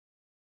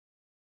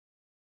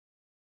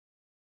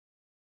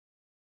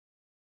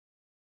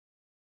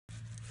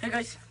Hey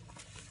guys.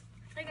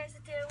 Hey guys,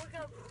 today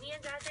me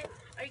and Dad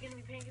are gonna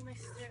be pranking my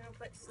sister and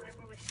put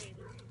Sniper with shaving.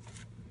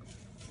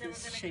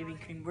 This is shaving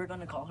cream. We're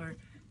gonna call her and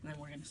then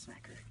we're gonna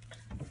smack her.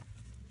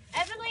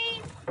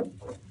 Evelyn!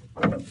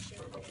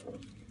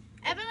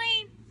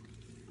 Evelyn!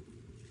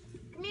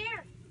 Come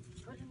here!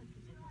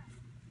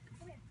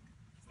 Come here.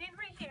 Stand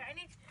right here.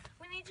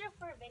 We need you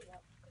for a video.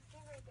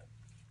 Stand right there.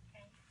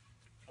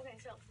 Okay,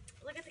 so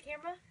look at the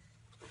camera.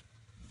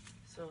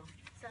 So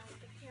the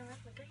camera,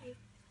 look at you.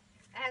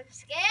 I'm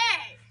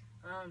scared!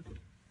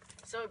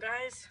 So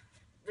guys,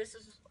 this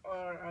is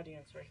our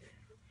audience right here.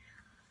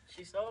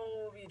 She's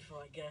so beautiful,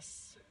 I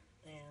guess.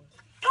 And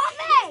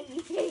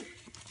Coffee!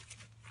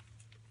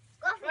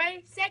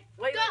 Ready, set,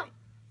 wait, go!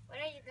 What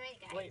are you doing,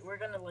 guys? wait, we're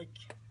gonna like.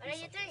 What are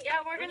you doing?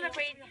 Yeah, we're gonna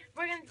wait.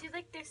 We're gonna do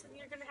like this, and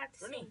you're gonna have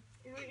to Rooney. sing.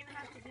 And we're gonna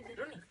have to do this.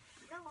 Rooney.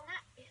 No, I'm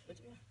not.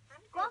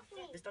 I'm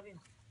Coffee. Está bien.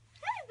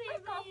 Hi,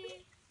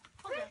 baby.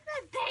 Where's the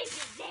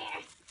baby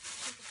there?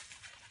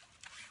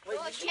 Wait,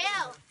 Oh, you should chill.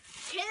 put him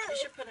down. Chill. You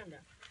should put him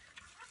down.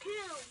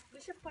 Chill. We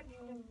should put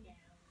him down.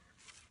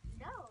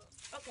 No.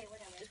 Okay,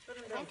 whatever. Just put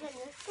him down.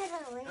 Let's get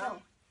a little.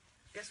 Oh,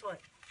 guess what?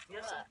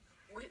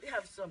 We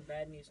have some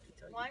bad news to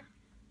tell you. One.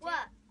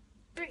 What?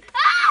 3.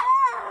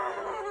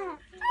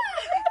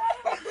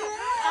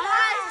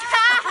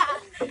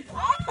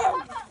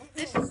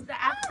 This is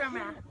the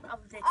aftermath of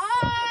this.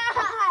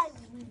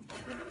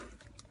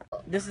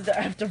 This is the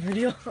after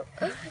video.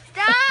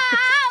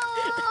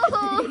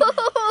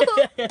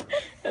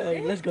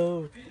 Alright, let's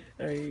go.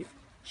 Alright,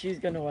 she's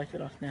gonna wipe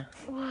it off now.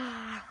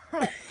 Wow.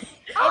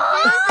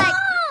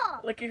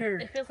 Look at her.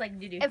 It feels like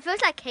doo-doo. It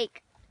feels like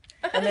cake.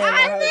 And then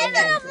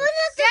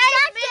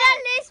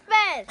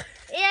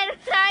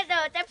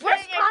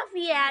Where's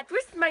coffee at?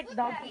 Where's my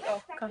doggy?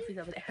 Oh, coffee's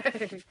over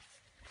there.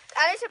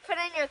 I should put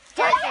in your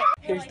jacket.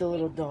 here's the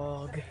little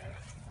dog.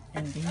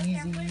 And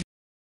Daisy.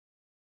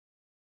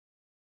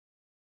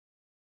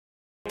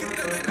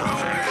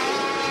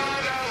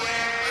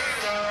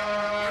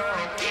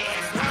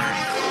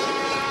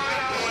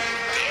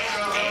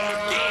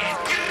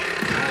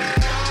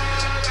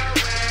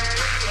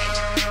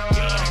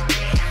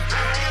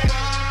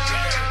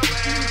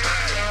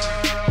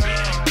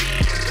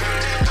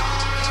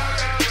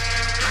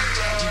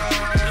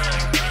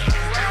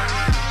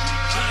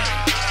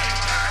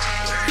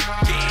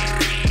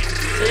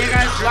 So you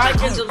guys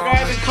like and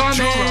subscribe and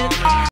comment.